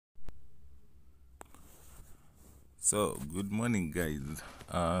So, good morning, guys.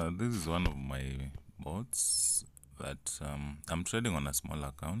 This is one of my bots that I'm trading on a small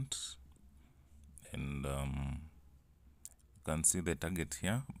account, and you can see the target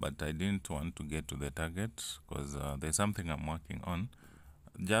here, but I didn't want to get to the target because there's something I'm working on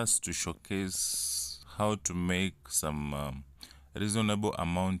just to showcase how to make some reasonable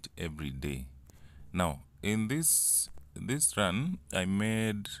amount every day. Now, in this run, I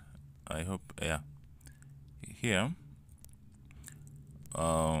made, I hope, yeah, here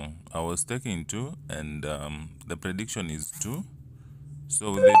I was taking 2 and the prediction is 2.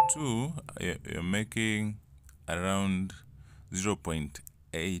 So with the 2 you're making around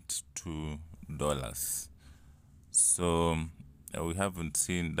 $0.82. So we haven't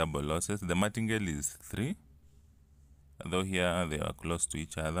seen double losses. The martingale is 3, though here they are close to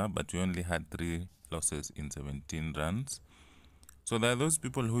each other, but we only had 3 losses in 17 runs. So there are those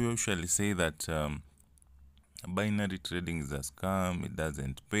people who usually say that binary trading is a scam, it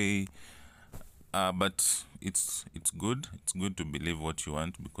doesn't pay, but it's good. It's good to believe what you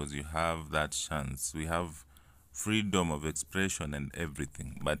want because you have that chance. We have freedom of expression and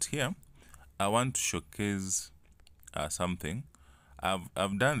everything. But here I want to showcase something.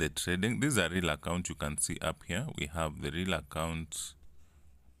 I've done the trading. This is a real account. You can see up here we have the real account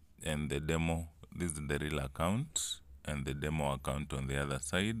and the demo. This is the real account and the demo account on the other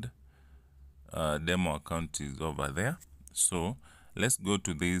side. Demo account is over there. So let's go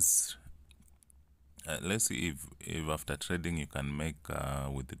to this. Let's see if after trading you can make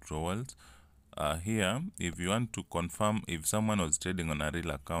withdrawals. Here, if you want to confirm if someone was trading on a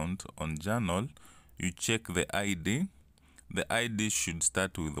real account on journal, you check the ID. The ID should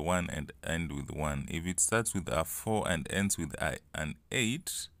start with 1 and end with 1. If it starts with a 4 and ends with an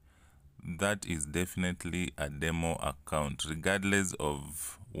 8, that is definitely a demo account, regardless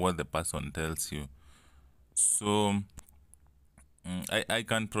of what the person tells you. So I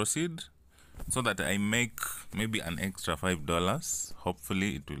can proceed so that I make maybe an extra $5.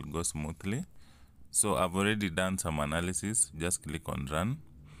 Hopefully it will go smoothly. So I've already done some analysis. Just click on run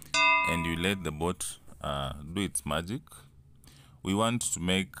and you let the bot do its magic. We want to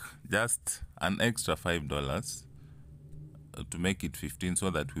make just an extra $5 to make it 15 so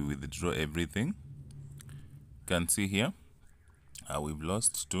that we withdraw everything. You can see here we've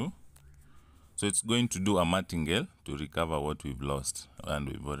lost 2. So it's going to do a martingale to recover what we've lost, and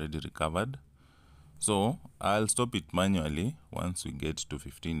we've already recovered. So I'll stop it manually once we get to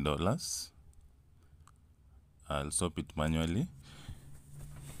 $15. I'll stop it manually.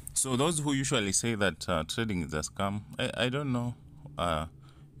 So those who usually say that trading is a scam, I don't know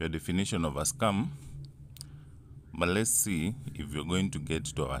your definition of a scam, but let's see if you're going to get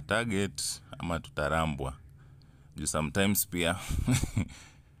to our target ama tutarambwa. Sometimes pia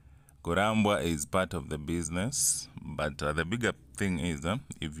kurambwa is part of the business, but the bigger thing is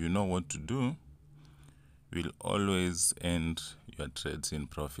if you know what to do, will always end your trades in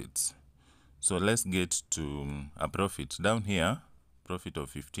profits. So let's get to a profit down here, profit of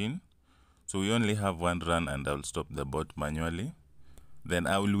 15. So we only have 1 run and I'll stop the bot manually. Then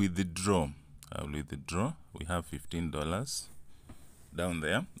I will withdraw. We have $15 down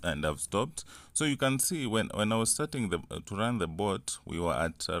there and I've stopped. So you can see when I was starting to run the bot, we were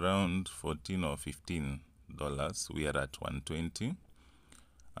at around $14 or $15. We are at 120.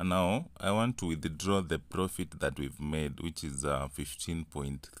 And now I want to withdraw the profit that we've made, which is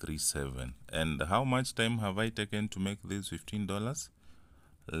 15.37. And how much time have I taken to make this $15?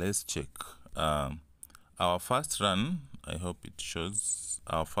 Let's check. Our first run, I hope it shows.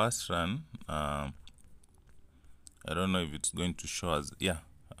 Our first run, I don't know if it's going to show us. Yeah,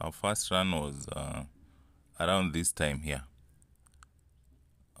 our first run was around this time here.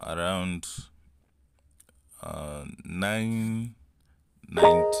 Around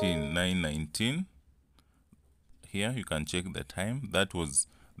 9:19 here. You can check the time. That was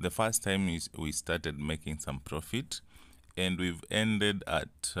the first time we started making some profit, and we've ended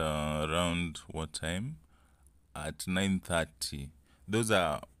at around what time? At 9:30. Those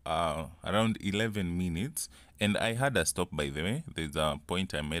are around 11 minutes, and I had a stop, by the way. There's a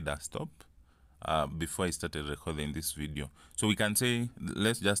point I made a stop before I started recording this video. So we can say,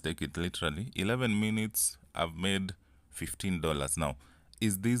 let's just take it literally, 11 minutes I've made $15. Now,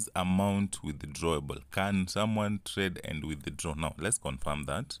 is this amount withdrawable? Can someone trade and withdraw? Now let's confirm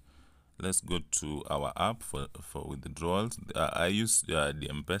that. Let's go to our app for withdrawals. I use the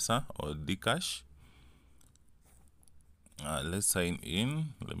Mpesa or Dcash. Let's sign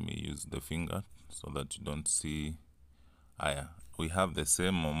in. Let me use the finger so that you don't see. We have the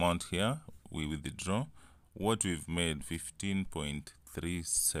same amount here. We withdraw what we've made,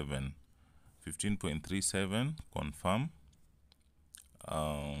 15.37. 15.37, confirm.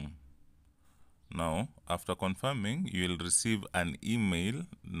 Now, after confirming, you will receive an email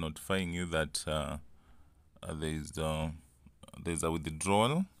notifying you that there's a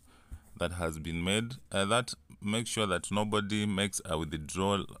withdrawal that has been made. That make sure that nobody makes a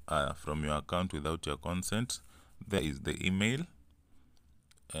withdrawal from your account without your consent. There is the email,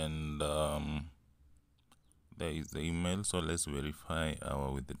 and there is the email. So let's verify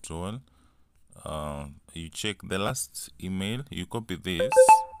our withdrawal. You check the last email, you copy this,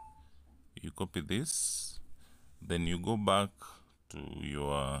 then you go back to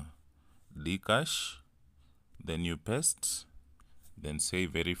your Dcash, then you paste, then say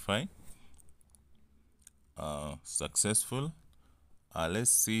verify. Successful.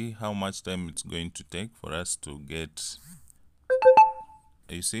 Let's see how much time it's going to take for us to get.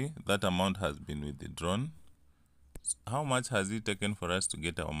 You see that amount has been withdrawn. How much has it taken for us to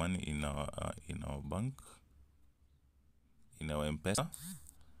get our money in our bank, in our Mpesa?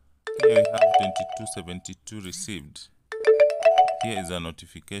 Here we have 2272 received. Here is a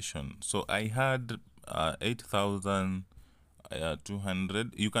notification. So I had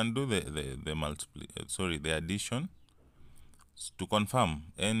 8,200. You can do the addition to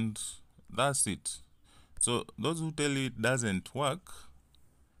confirm, and that's it. So those who tell you it doesn't work,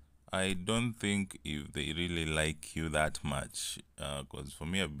 I don't think if they really like you that much, because for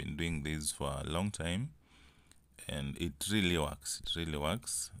me, I've been doing this for a long time, and it really works. It really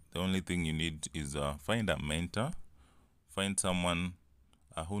works. The only thing you need is find a mentor, find someone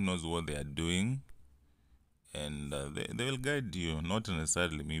who knows what they are doing, and they will guide you. Not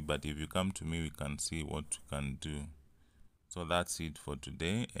necessarily me, but if you come to me, we can see what we can do. So that's it for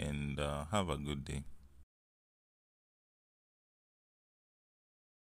today, and have a good day.